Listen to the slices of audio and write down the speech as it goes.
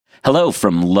Hello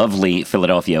from lovely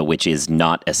Philadelphia, which is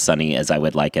not as sunny as I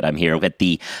would like it. I'm here at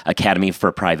the Academy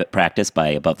for Private Practice by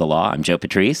Above the Law. I'm Joe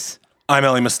Patrice. I'm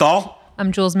Ellie Mistal.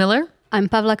 I'm Jules Miller. I'm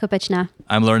Pavla Kopechna.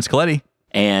 I'm Lawrence Coletti.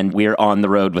 And we're on the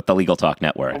road with the Legal Talk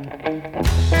Network.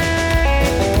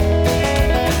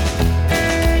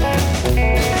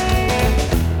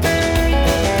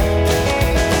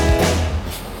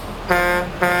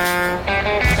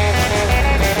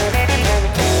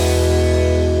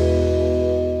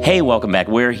 Hey, welcome back.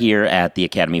 We're here at the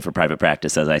Academy for Private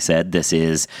Practice, as I said. This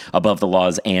is Above the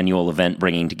Law's annual event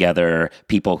bringing together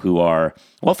people who are,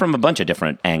 well, from a bunch of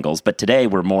different angles. But today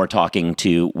we're more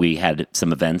we had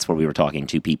some events where we were talking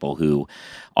to people who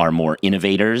are more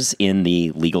innovators in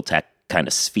the legal tech kind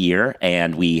of sphere.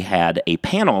 And we had a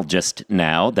panel just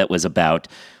now that was about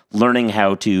learning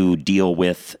how to deal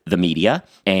with the media.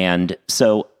 And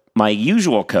so my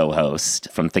usual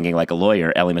co-host from Thinking Like a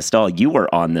Lawyer, Ellie Mistal, you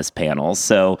were on this panel.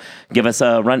 So give us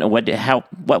a run.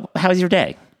 How's your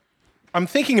day? I'm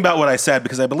thinking about what I said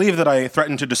because I believe that I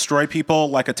threatened to destroy people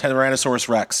like a Tyrannosaurus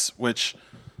Rex, which,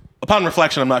 upon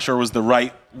reflection, I'm not sure was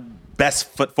the best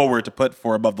foot forward to put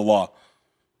for Above the Law.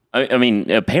 I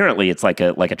mean, apparently it's like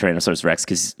a Tyrannosaurus Rex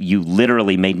because you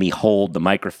literally made me hold the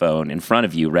microphone in front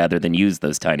of you rather than use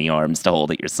those tiny arms to hold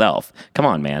it yourself. Come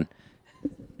on, man.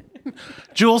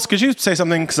 Jules, could you say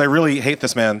something? Because I really hate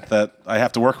this man that I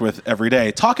have to work with every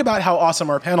day. Talk about how awesome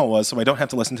our panel was so I don't have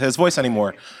to listen to his voice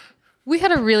anymore. We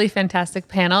had a really fantastic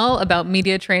panel about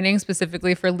media training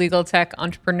specifically for legal tech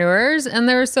entrepreneurs, and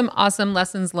there were some awesome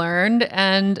lessons learned,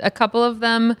 and a couple of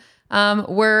them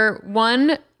were,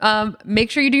 one,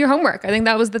 make sure you do your homework. I think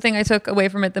that was the thing I took away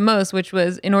from it the most, which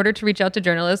was in order to reach out to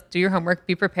journalists, do your homework,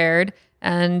 be prepared,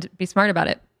 and be smart about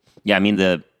it. Yeah, I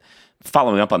mean,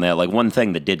 following up on that, like one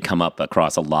thing that did come up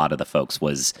across a lot of the folks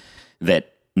was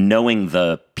that knowing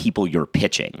the people you're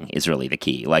pitching is really the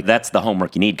key. Like that's the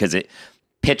homework you need because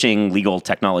pitching legal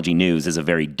technology news is a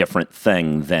very different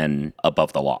thing than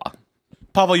Above the Law.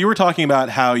 Pavel, you were talking about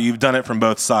how you've done it from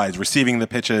both sides, receiving the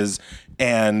pitches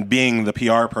and being the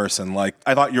PR person. Like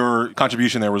I thought your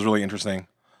contribution there was really interesting.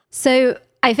 So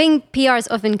I think PRs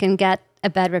often can get a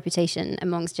bad reputation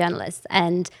amongst journalists,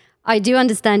 and I do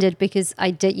understand it because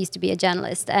I did used to be a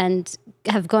journalist and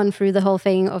have gone through the whole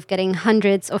thing of getting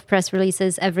hundreds of press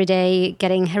releases every day,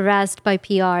 getting harassed by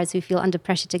PRs who feel under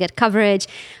pressure to get coverage,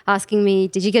 asking me,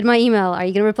 did you get my email? Are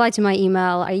you going to reply to my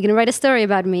email? Are you going to write a story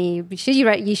about me?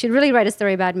 You should really write a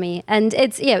story about me. And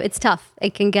it's tough.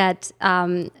 It can get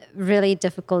really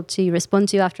difficult to respond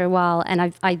to after a while.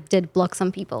 And I did block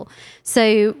some people.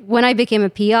 So when I became a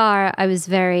PR, I was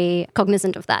very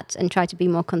cognizant of that and tried to be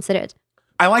more considerate.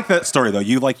 I like that story though.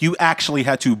 You actually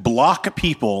had to block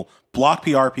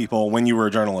PR people when you were a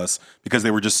journalist because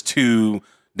they were just too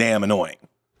damn annoying.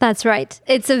 That's right.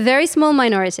 It's a very small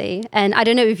minority. And I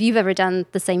don't know if you've ever done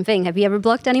the same thing. Have you ever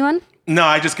blocked anyone? No,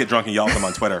 I just get drunk and yell at them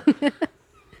on Twitter.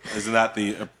 Isn't that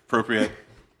the appropriate?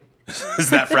 Is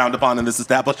that frowned upon in this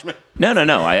establishment? No.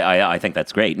 I think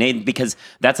that's great. Because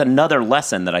that's another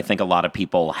lesson that I think a lot of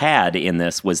people had in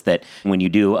this was that when you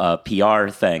do PR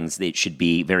things, it should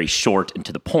be very short and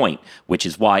to the point, which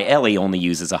is why Ellie only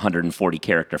uses a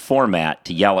 140-character format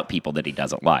to yell at people that he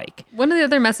doesn't like. One of the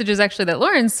other messages actually that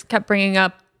Lawrence kept bringing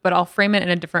up, but I'll frame it in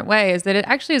a different way, is that it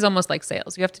actually is almost like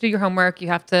sales. You have to do your homework. You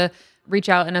have to reach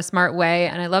out in a smart way.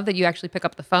 And I love that you actually pick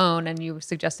up the phone and you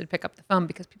suggested pick up the phone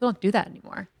because people don't do that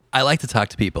anymore. I like to talk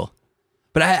to people,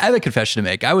 but I have a confession to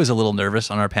make. I was a little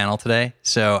nervous on our panel today.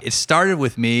 So it started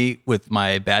with me with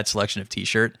my bad selection of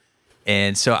t-shirt.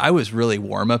 And so I was really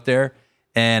warm up there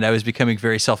and I was becoming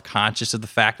very self-conscious of the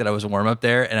fact that I was warm up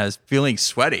there and I was feeling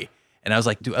sweaty. And I was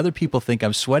like, do other people think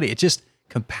I'm sweaty? It just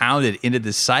compounded into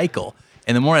this cycle.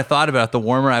 And the more I thought about it, the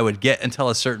warmer I would get until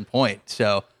a certain point.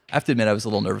 So I have to admit, I was a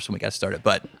little nervous when we got started,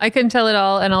 but I couldn't tell it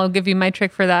all. And I'll give you my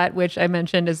trick for that, which I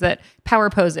mentioned is that power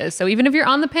poses. So even if you're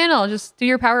on the panel, just do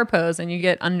your power pose and you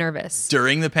get unnervous.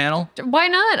 During the panel? Why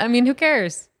not? I mean, who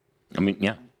cares? I mean,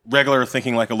 yeah. Regular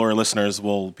Thinking Like a Lawyer listeners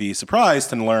will be surprised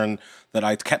to learn that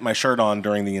I kept my shirt on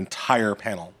during the entire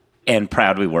panel. And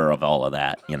proud we were of all of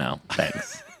that,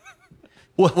 Thanks.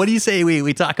 What do you say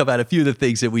we talk about a few of the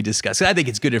things that we discuss? I think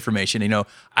it's good information.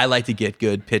 I like to get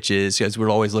good pitches because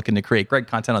we're always looking to create great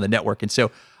content on the network.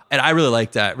 And I really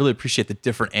liked that. I really appreciate the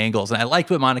different angles. And I liked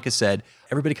what Monica said.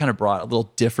 Everybody kind of brought a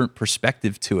little different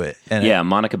perspective to it. And yeah,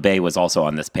 Monica Bay was also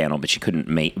on this panel, but she couldn't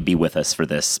be with us for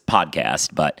this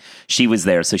podcast. But she was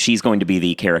there, so she's going to be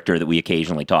the character that we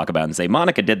occasionally talk about and say,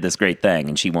 Monica did this great thing,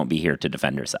 and she won't be here to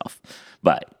defend herself.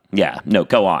 But yeah, no,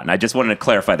 go on. I just wanted to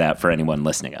clarify that for anyone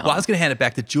listening at home. Well, I was going to hand it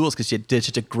back to Jules because she did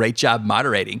such a great job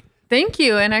moderating Thank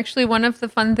you. And actually, one of the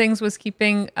fun things was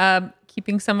keeping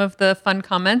some of the fun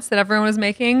comments that everyone was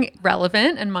making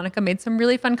relevant. And Monica made some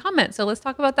really fun comments. So let's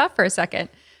talk about that for a second.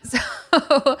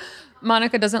 So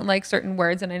Monica doesn't like certain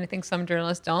words, and I think some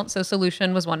journalists don't. So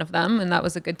solution was one of them. And that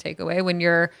was a good takeaway. When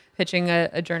you're pitching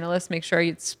a journalist, make sure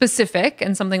it's specific,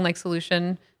 and something like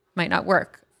solution might not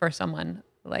work for someone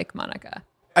like Monica.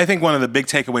 I think one of the big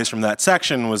takeaways from that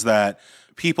section was that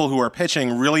people who are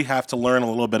pitching really have to learn a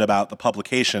little bit about the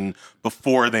publication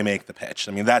before they make the pitch.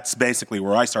 I mean, that's basically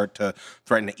where I start to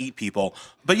threaten to eat people.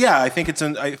 But yeah, I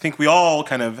think we all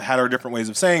kind of had our different ways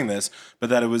of saying this, but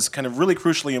that it was kind of really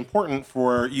crucially important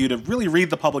for you to really read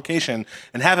the publication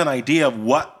and have an idea of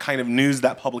what kind of news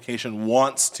that publication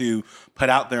wants to put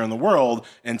out there in the world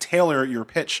and tailor your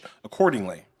pitch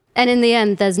accordingly. And in the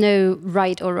end, there's no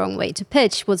right or wrong way to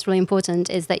pitch. What's really important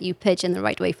is that you pitch in the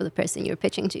right way for the person you're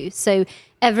pitching to. So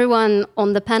everyone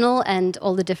on the panel and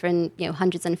all the different,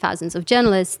 hundreds and thousands of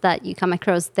journalists that you come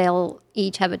across, they'll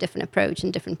each have a different approach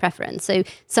and different preference. So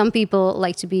some people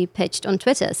like to be pitched on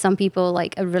Twitter. Some people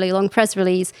like a really long press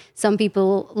release. Some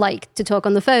people like to talk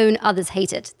on the phone. Others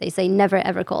hate it. They say, never,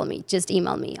 ever call me. Just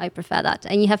email me. I prefer that.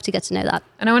 And you have to get to know that.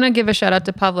 And I want to give a shout out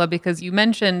to Pavla, because you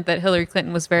mentioned that Hillary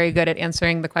Clinton was very good at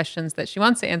answering the questions that she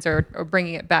wants to answer or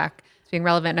bringing it back to being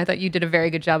relevant. And I thought you did a very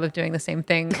good job of doing the same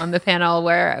thing on the panel,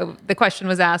 where the question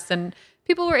was asked and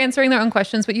people were answering their own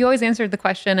questions, but you always answered the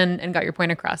question and got your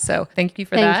point across. So thank you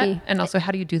for that. Thank you. And also,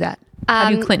 how do you do that? How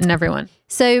do you Clinton everyone?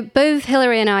 So both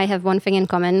Hillary and I have one thing in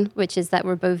common, which is that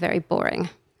we're both very boring.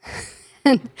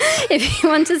 And if you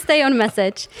want to stay on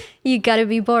message, you got to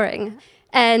be boring.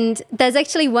 And there's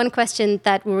actually one question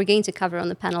that we were going to cover on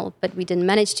the panel, but we didn't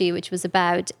manage to, which was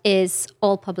about, is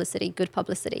all publicity good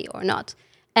publicity or not?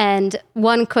 And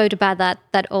one quote about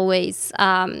that always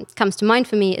comes to mind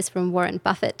for me is from Warren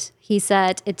Buffett. He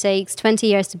said, it takes 20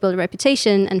 years to build a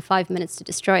reputation and 5 minutes to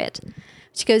destroy it,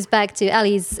 which goes back to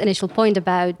Ali's initial point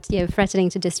about threatening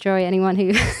to destroy anyone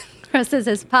who crosses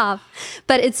his path.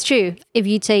 But it's true. If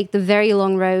you take the very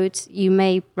long road, you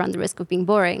may run the risk of being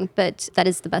boring, but that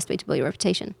is the best way to build your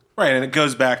reputation. Right, and it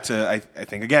goes back to, I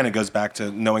think, again, it goes back to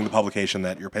knowing the publication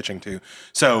that you're pitching to.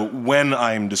 So when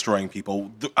I'm destroying people,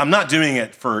 I'm not doing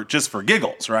it just for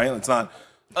giggles, right? It's not,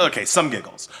 okay, some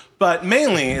giggles. But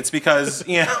mainly it's because,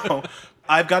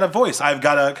 I've got a voice. I've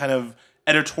got a kind of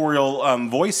editorial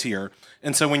voice here.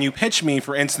 And so when you pitch me,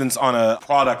 for instance, on a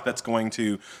product that's going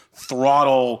to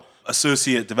throttle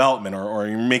associate development or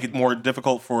make it more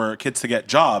difficult for kids to get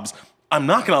jobs, I'm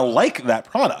not going to like that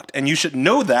product. And you should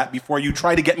know that before you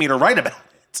try to get me to write about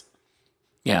it.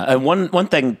 Yeah, and one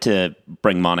thing to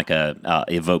bring Monica,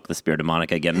 evoke the spirit of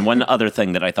Monica again. One other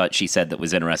thing that I thought she said that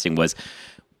was interesting was,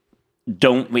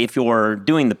 if you're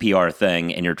doing the PR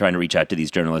thing and you're trying to reach out to these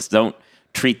journalists, don't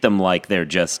treat them like they're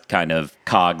just kind of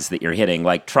cogs that you're hitting.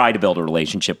 Like, try to build a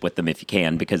relationship with them if you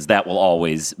can, because that will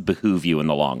always behoove you in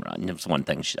the long run. It's one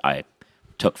thing I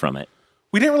took from it.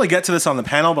 We didn't really get to this on the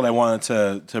panel, but I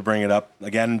wanted to bring it up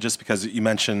again just because you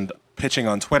mentioned pitching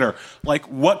on Twitter. Like,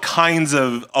 what kinds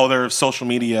of other social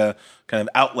media kind of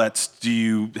outlets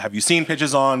have you seen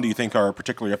pitches on? Do you think are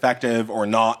particularly effective or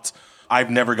not? I've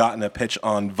never gotten a pitch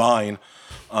on Vine,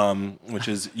 which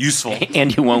is useful.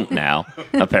 And you won't now,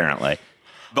 apparently.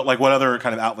 But like, what other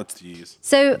kind of outlets do you use?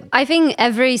 So I think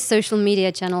every social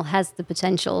media channel has the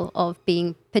potential of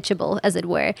being pitchable, as it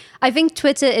were. I think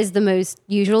Twitter is the most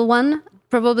usual one.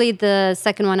 Probably the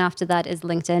second one after that is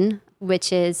LinkedIn,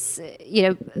 which is,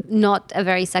 not a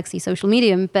very sexy social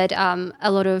medium, but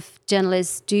a lot of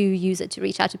journalists do use it to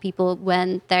reach out to people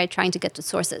when they're trying to get to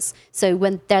sources. So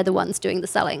when they're the ones doing the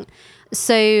selling.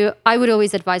 So I would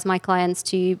always advise my clients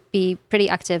to be pretty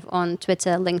active on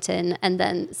Twitter, LinkedIn, and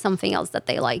then something else that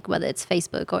they like, whether it's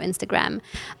Facebook or Instagram.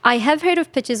 I have heard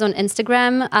of pitches on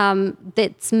Instagram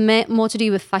that's more to do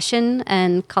with fashion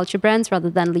and culture brands rather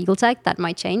than legal tech. That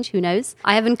might change, who knows?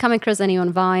 I haven't come across any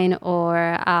on Vine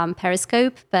or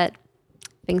Periscope, but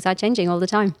things are changing all the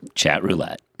time. Chat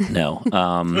roulette. No.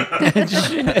 Never.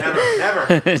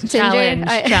 Challenge.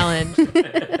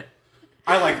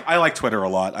 I like Twitter a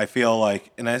lot. I feel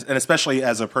like, and especially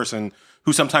as a person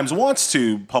who sometimes wants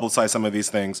to publicize some of these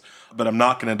things, but I'm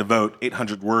not going to devote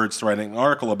 800 words to writing an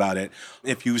article about it.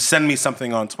 If you send me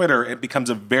something on Twitter, it becomes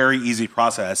a very easy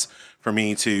process for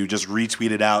me to just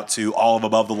retweet it out to all of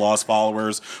Above the Law's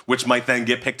followers, which might then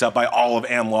get picked up by all of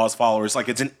Am Law's followers. Like,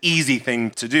 it's an easy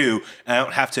thing to do, and I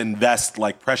don't have to invest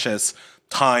like precious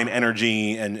time,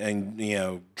 energy,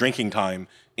 and drinking time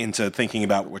into thinking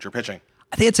about what you're pitching.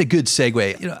 I think it's a good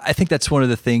segue. I think that's one of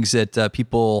the things that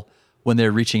people, when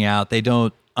they're reaching out, they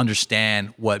don't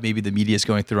understand what maybe the media is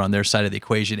going through on their side of the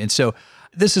equation. And so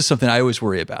This is something I always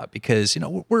worry about because,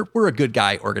 we're a good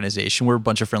guy organization. We're a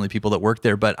bunch of friendly people that work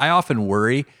there, but I often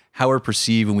worry how we're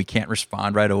perceived when we can't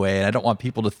respond right away. And I don't want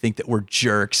people to think that we're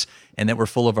jerks and that we're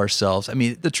full of ourselves. I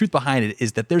mean, the truth behind it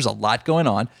is that there's a lot going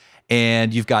on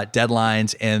and you've got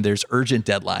deadlines and there's urgent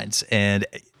deadlines, and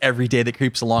every day that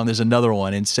creeps along, there's another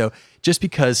one. And so just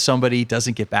because somebody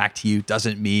doesn't get back to you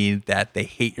doesn't mean that they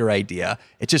hate your idea.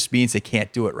 It just means they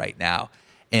can't do it right now.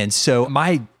 And so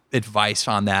my advice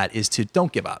on that is to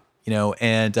don't give up,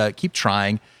 and keep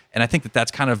trying. And I think that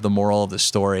that's kind of the moral of the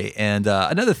story. And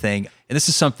another thing, and this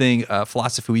is something,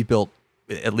 philosophy we built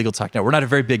at Legal Talk Network. We're not a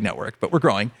very big network, but we're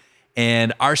growing.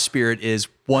 And our spirit is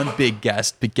one big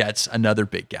guest begets another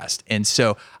big guest. And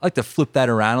so I like to flip that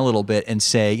around a little bit and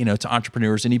say, to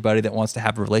entrepreneurs, anybody that wants to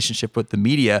have a relationship with the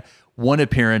media, one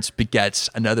appearance begets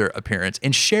another appearance.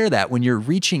 And share that when you're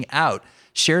reaching out.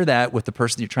 Share that with the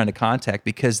person you're trying to contact,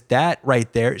 because that right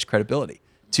there is credibility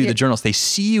to the journalists. They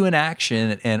see you in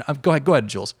action. And go ahead,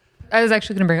 Jules. I was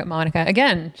actually going to bring up Monica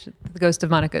again. The ghost of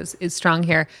Monica is strong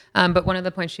here. But one of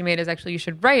the points she made is actually you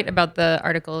should write about the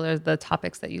article or the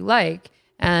topics that you like,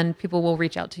 and people will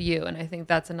reach out to you. And I think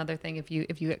that's another thing. If you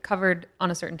get covered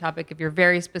on a certain topic, if you're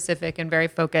very specific and very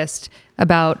focused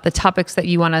about the topics that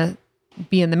you want to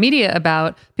be in the media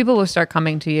about, people will start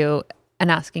coming to you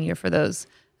and asking you for those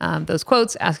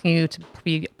quotes, asking you to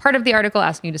be part of the article,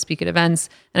 asking you to speak at events.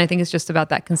 And I think it's just about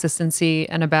that consistency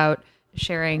and about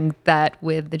sharing that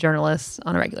with the journalists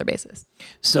on a regular basis.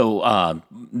 So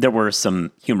there were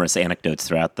some humorous anecdotes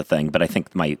throughout the thing, but I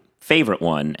think my favorite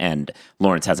one, and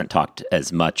Lawrence hasn't talked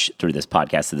as much through this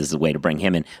podcast, so this is a way to bring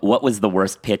him in. What was the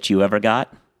worst pitch you ever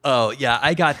got? Oh, yeah,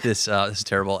 I got this. This is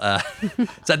terrible.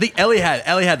 So I think Ellie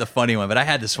had the funny one, but I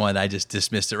had this one. I just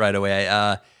dismissed it right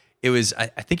away. It was, I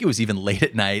think it was even late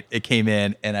at night. It came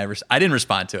in and I didn't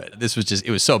respond to it. It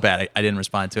was so bad. I didn't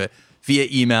respond to it via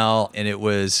email. And it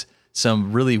was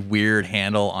some really weird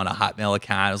handle on a Hotmail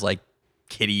account. It was like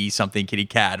kitty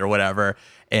cat or whatever.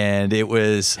 And it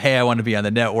was, hey, I want to be on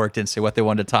the network. Didn't say what they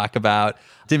wanted to talk about.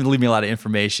 Didn't leave me a lot of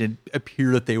information.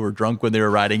 Appeared that they were drunk when they were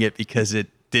writing it because it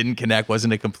didn't connect,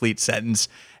 wasn't a complete sentence.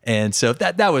 And so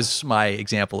that was my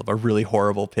example of a really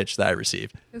horrible pitch that I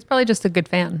received. It was probably just a good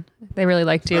fan. They really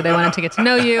liked you. They wanted to get to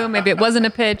know you. Maybe it wasn't a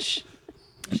pitch.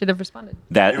 Should have responded.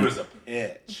 It was a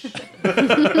pitch.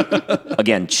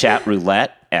 Again, chat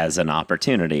roulette as an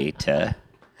opportunity to...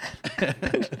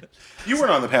 You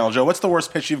weren't on the panel, Joe. What's the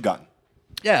worst pitch you've gotten?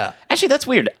 Yeah. Actually, that's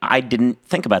weird. I didn't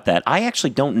think about that. I actually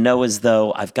don't know as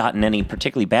though I've gotten any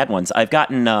particularly bad ones. I've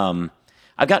gotten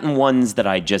ones that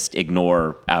I just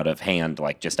ignore out of hand.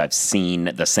 Like just I've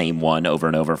seen the same one over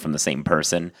and over from the same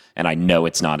person, and I know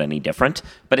it's not any different.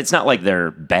 But it's not like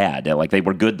they're bad. Like they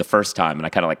were good the first time, and I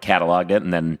kind of like cataloged it,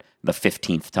 and then the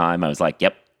 15th time I was like,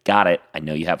 "Yep, got it. I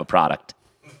know you have a product.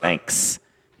 Thanks."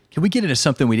 Can we get into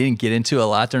something we didn't get into a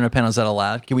lot during our panel? Is that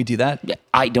allowed? Can we do that? Yeah,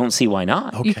 I don't see why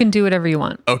not. Okay. You can do whatever you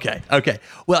want. Okay.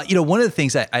 Well, one of the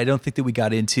things I don't think that we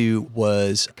got into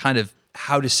was kind of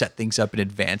how to set things up in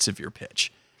advance of your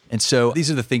pitch. And so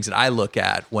these are the things that I look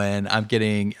at when I'm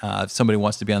getting somebody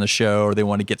wants to be on the show or they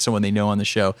want to get someone they know on the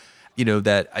show,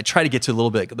 that I try to get to a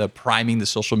little bit the priming the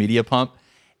social media pump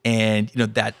and,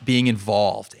 that being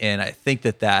involved. And I think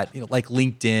that like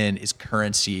LinkedIn is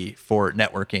currency for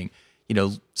networking.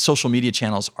 Social media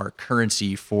channels are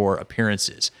currency for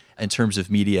appearances in terms of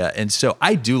media. And so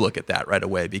I do look at that right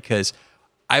away because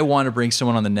I want to bring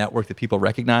someone on the network that people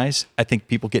recognize. I think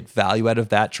people get value out of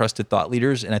that, trusted thought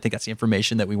leaders. And I think that's the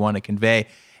information that we want to convey.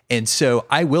 And so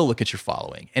I will look at your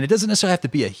following. And it doesn't necessarily have to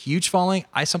be a huge following.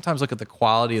 I sometimes look at the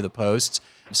quality of the posts.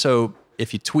 So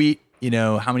if you tweet,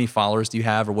 how many followers do you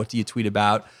have or what do you tweet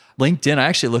about? LinkedIn, I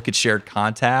actually look at shared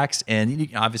contacts, and you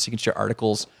obviously can share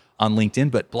articles on LinkedIn,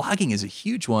 but blogging is a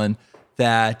huge one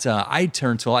that I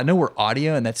turn to. I know we're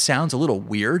audio and that sounds a little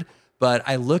weird, but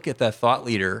I look at that thought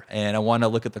leader and I want to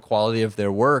look at the quality of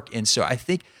their work. And so I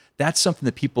think that's something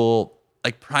that people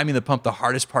like priming the pump. The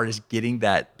hardest part is getting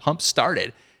that pump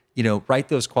started. Write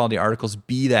those quality articles,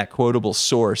 be that quotable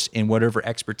source in whatever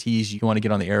expertise you want to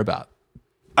get on the air about.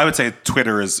 I would say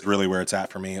Twitter is really where it's at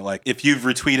for me. Like if you've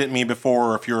retweeted me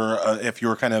before, or if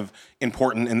you're kind of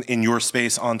important in your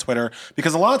space on Twitter,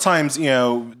 because a lot of times,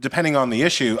 depending on the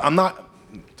issue,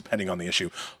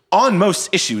 on most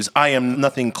issues, I am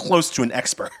nothing close to an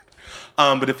expert.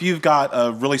 But if you've got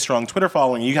a really strong Twitter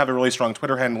following, you have a really strong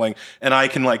Twitter handling, and I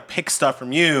can like pick stuff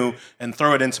from you and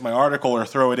throw it into my article or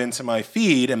throw it into my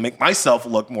feed and make myself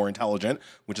look more intelligent,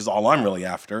 which is all I'm really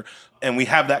after. And we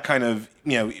have that kind of,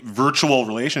 virtual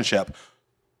relationship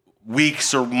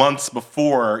weeks or months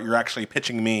before you're actually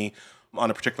pitching me on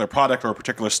a particular product or a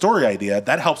particular story idea.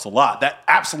 That helps a lot. That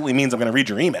absolutely means I'm going to read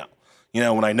your email.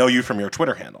 when I know you from your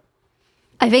Twitter handle?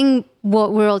 I think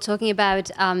what we're all talking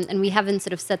about, and we haven't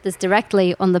sort of said this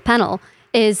directly on the panel,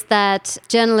 is that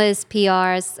journalists,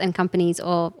 PRs, and companies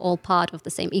are all part of the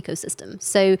same ecosystem.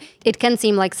 So it can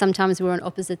seem like sometimes we're on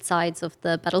opposite sides of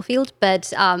the battlefield,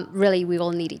 but really we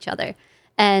all need each other.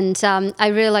 And I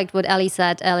really liked what Ellie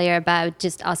said earlier about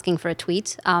just asking for a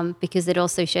tweet, because it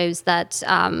also shows that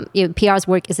PR's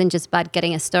work isn't just about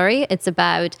getting a story. It's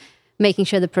about making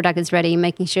sure the product is ready,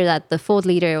 making sure that the thought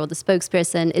leader or the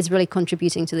spokesperson is really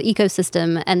contributing to the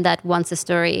ecosystem, and that once a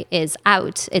story is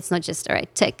out, it's not just, all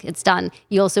right, tick, it's done.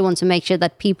 You also want to make sure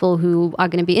that people who are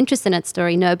going to be interested in that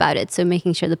story know about it. So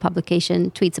making sure the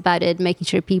publication tweets about it, making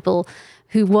sure people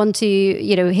who want to,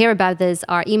 hear about this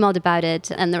are emailed about it,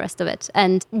 and the rest of it.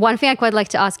 And one thing I'd quite like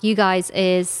to ask you guys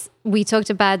is, we talked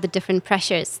about the different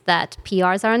pressures that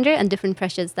PRs are under and different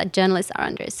pressures that journalists are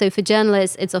under. So for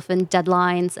journalists, it's often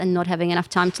deadlines and not having enough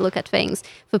time to look at things.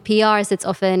 For PRs, it's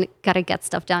often gotta get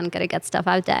stuff done, gotta get stuff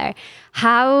out there.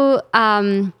 How,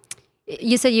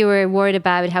 you said you were worried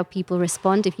about how people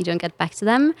respond if you don't get back to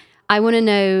them. I want to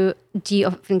know, do you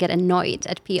often get annoyed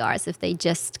at PRs if they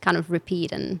just kind of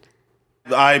repeat? And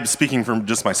I'm speaking from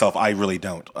just myself. I really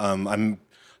don't. I'm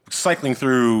cycling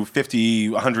through 50,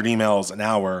 100 emails an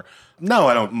hour. No,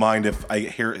 I don't mind if I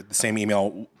hear the same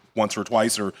email once or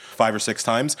twice or 5 or 6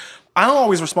 times. I don't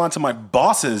always respond to my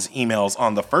boss's emails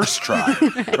on the first try,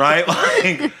 right?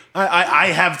 Like, I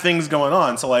have things going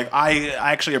on. So like, I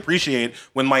actually appreciate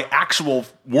when my actual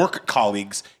work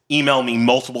colleagues email me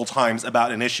multiple times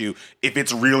about an issue if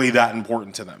it's really that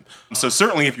important to them. So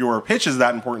certainly if your pitch is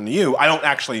that important to you, I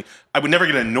would never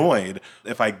get annoyed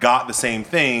if I got the same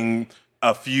thing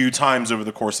a few times over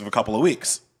the course of a couple of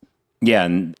weeks. Yeah,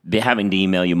 and having to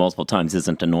email you multiple times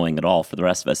isn't annoying at all for the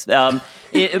rest of us. I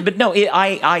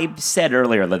said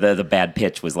earlier that the bad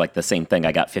pitch was like the same thing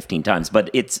I got 15 times, but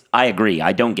I agree.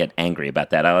 I don't get angry about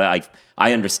that.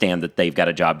 I understand that they've got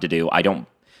a job to do.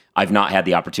 I've not had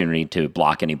the opportunity to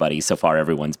block anybody. So far,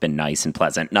 everyone's been nice and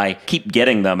pleasant. And I keep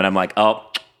getting them, and I'm like, oh,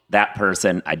 that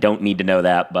person, I don't need to know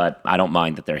that, but I don't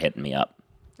mind that they're hitting me up.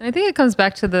 I think it comes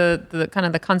back to the kind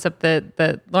of the concept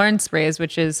that Lawrence raised,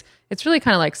 which is it's really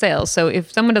kind of like sales. So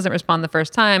if someone doesn't respond the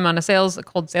first time on a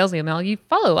cold sales email, you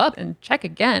follow up and check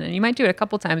again. And you might do it a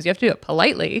couple times. You have to do it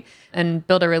politely and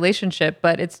build a relationship,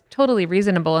 but it's totally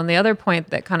reasonable. And the other point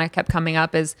that kind of kept coming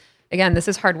up is, again, this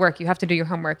is hard work. You have to do your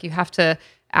homework. You have to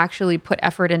actually put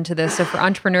effort into this. So for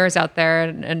entrepreneurs out there,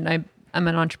 and I'm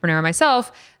an entrepreneur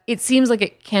myself, it seems like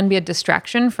it can be a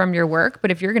distraction from your work,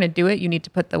 but if you're going to do it, you need to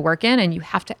put the work in, and you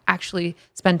have to actually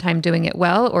spend time doing it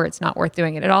well, or it's not worth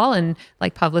doing it at all. And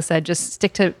like Pavla said, just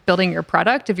stick to building your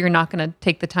product if you're not going to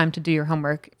take the time to do your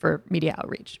homework for media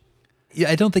outreach.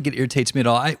 Yeah, I don't think it irritates me at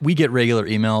all. We get regular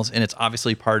emails, and it's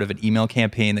obviously part of an email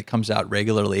campaign that comes out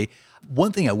regularly.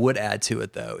 One thing I would add to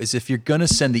it, though, is if you're going to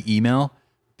send the email,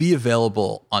 be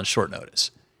available on short notice.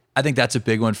 I think that's a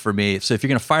big one for me. So if you're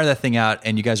going to fire that thing out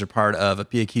and you guys are part of a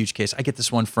big, huge case, I get this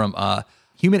one from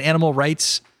Human Animal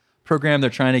Rights Program. They're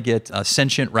trying to get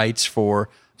sentient rights for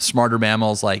smarter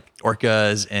mammals like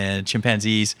orcas and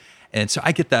chimpanzees. And so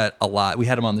I get that a lot. We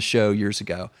had them on the show years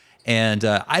ago. And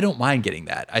I don't mind getting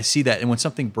that. I see that. And when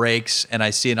something breaks and I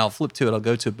see it, and I'll flip to it, I'll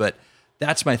go to it. But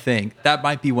that's my thing. That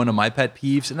might be one of my pet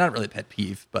peeves. And not really pet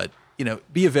peeve, but,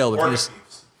 be available.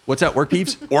 What's that? Work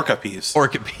peeves? Orca peeves.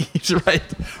 Orca peeves,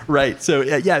 right. So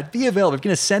yeah, be available. If you're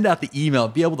going to send out the email,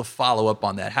 be able to follow up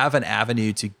on that. Have an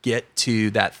avenue to get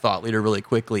to that thought leader really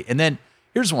quickly. And then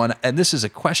here's one, and this is a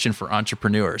question for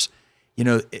entrepreneurs.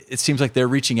 It seems like they're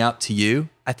reaching out to you.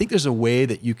 I think there's a way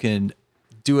that you can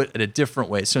do it in a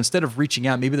different way. So instead of reaching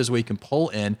out, maybe there's a way you can pull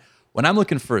in. When I'm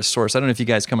looking for a source, I don't know if you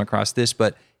guys come across this,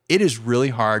 but it is really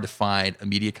hard to find a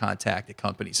media contact at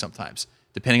companies sometimes,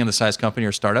 depending on the size company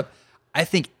or startup. I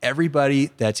think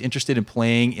everybody that's interested in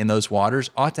playing in those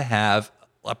waters ought to have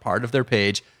a part of their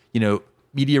page,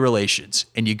 media relations.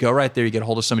 And you go right there, you get a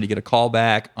hold of somebody, you get a call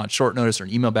back on short notice or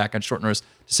an email back on short notice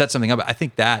to set something up. I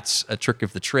think that's a trick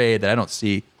of the trade that I don't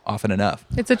see often enough.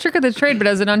 It's a trick of the trade, but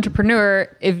as an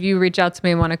entrepreneur, if you reach out to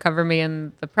me and want to cover me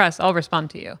in the press, I'll respond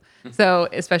to you. So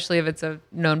especially if it's a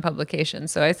known publication.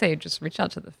 So I say just reach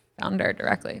out to the founder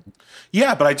directly.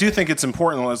 Yeah, but I do think it's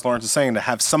important, as Lawrence is saying, to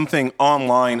have something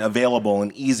online available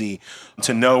and easy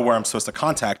to know where I'm supposed to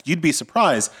contact. You'd be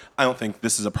surprised. I don't think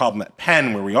this is a problem at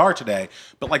Penn where we are today,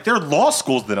 but like there are law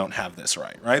schools that don't have this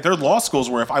right? There are law schools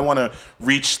where if I want to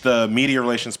reach the media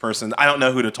relations person, I don't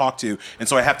know who to talk to, and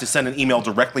so I have to send an email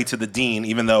directly to the dean,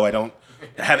 even though I don't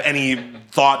have any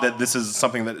thought that this is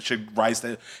something that should rise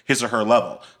to his or her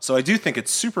level. So I do think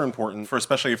it's super important for,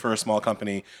 especially for a small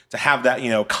company, to have that,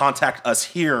 contact us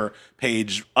here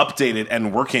page updated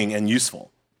and working and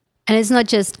useful. And it's not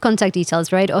just contact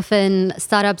details, right? Often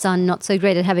startups are not so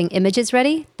great at having images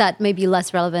ready. That may be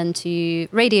less relevant to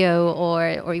radio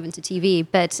or even to TV.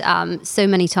 But so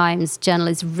many times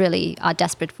journalists really are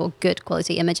desperate for good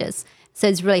quality images. So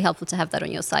it's really helpful to have that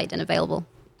on your site and available.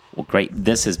 Well, great.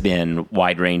 This has been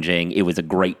wide-ranging. It was a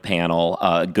great panel,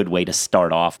 a good way to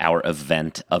start off our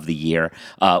event of the year.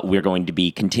 We're going to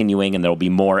be continuing, and there will be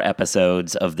more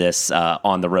episodes of this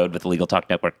on the road with the Legal Talk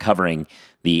Network covering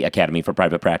the Academy for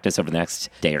Private Practice over the next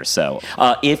day or so.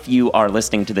 If you are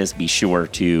listening to this, be sure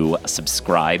to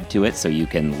subscribe to it so you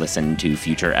can listen to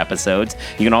future episodes.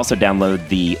 You can also download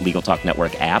the Legal Talk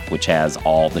Network app, which has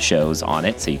all the shows on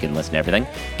it, so you can listen to everything,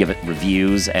 give it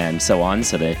reviews and so on,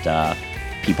 so that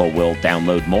people will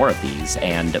download more of these.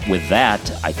 And with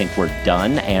that, I think we're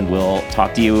done, and we'll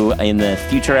talk to you in the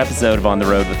future episode of On the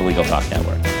Road with the Legal Talk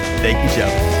Network. Thank you, Joe.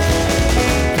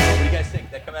 What do you guys think?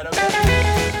 That come out okay?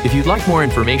 If you'd like more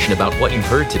information about what you've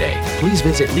heard today, please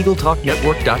visit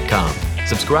LegalTalkNetwork.com.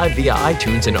 Subscribe via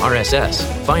iTunes and RSS.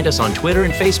 Find us on Twitter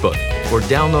and Facebook, or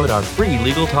download our free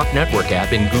Legal Talk Network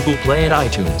app in Google Play and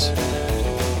iTunes.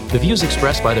 The views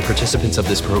expressed by the participants of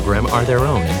this program are their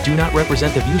own and do not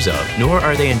represent the views of, nor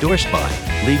are they endorsed by,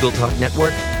 Legal Talk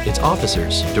Network, its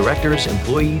officers, directors,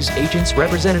 employees, agents,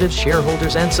 representatives,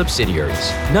 shareholders, and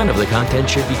subsidiaries. None of the content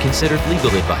should be considered legal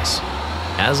advice.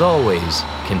 As always,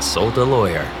 consult a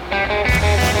lawyer.